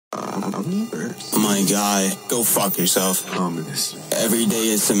My guy, go fuck yourself. Ominvs. Every day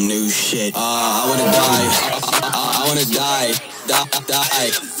is some new shit. I wanna die. I wanna die.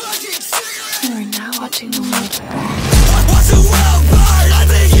 Die. You are now watching the world. Watch the world burn. I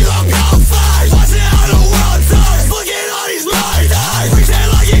think you gon' go first. Watching how the world turns. Looking at all these murders.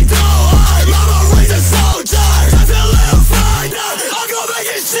 Pretend like you do hard. Mama raised a soldier. Just a little further. I'll go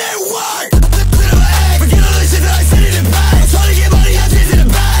make this shit work. Forget all the shit that I said in the past. I'm trying to get money out in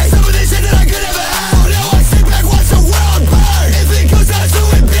the bag. Some of this shit that I could never have. Now I sit back, watch the world burn. If it goes down to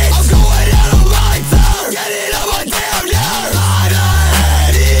it, bitch, I'm going out on my turn. Get it on my damn nerves. I done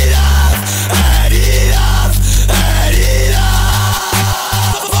had it up, had it up, had it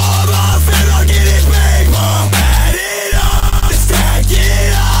up. All my fam, I'll get it big, bro. Had it up, stack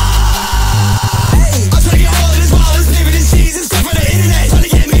it up. Hey, I'm trying to get all of this while I'm living in cheese and stuff on the internet. Trying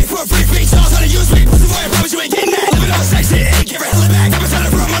to get me for a free speech, y'all trying to use me. Pussy boy, I promise you ain't getting that. Living on sex shit, ain't giving hella back. I'm trying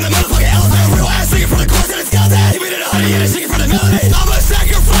to room on the motherfucking elephant. Real ass nigga from the course and it's got that. Give it in a honey and a chicken from the melody. I'ma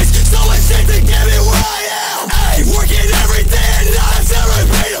sacrifice so much shit to get me where I am. Hey, working every day and not to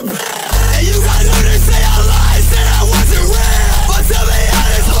repeat a bill. And you got no to say I lied, said I wasn't real. But to be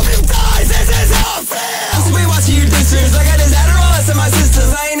honest, hope you die, this is how I feel. I'm be watching you distance. I got this Adderall to my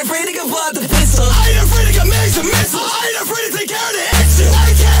sisters. I ain't afraid to go pull out the pistol. I ain't afraid to commit some missiles. I ain't afraid to take care of the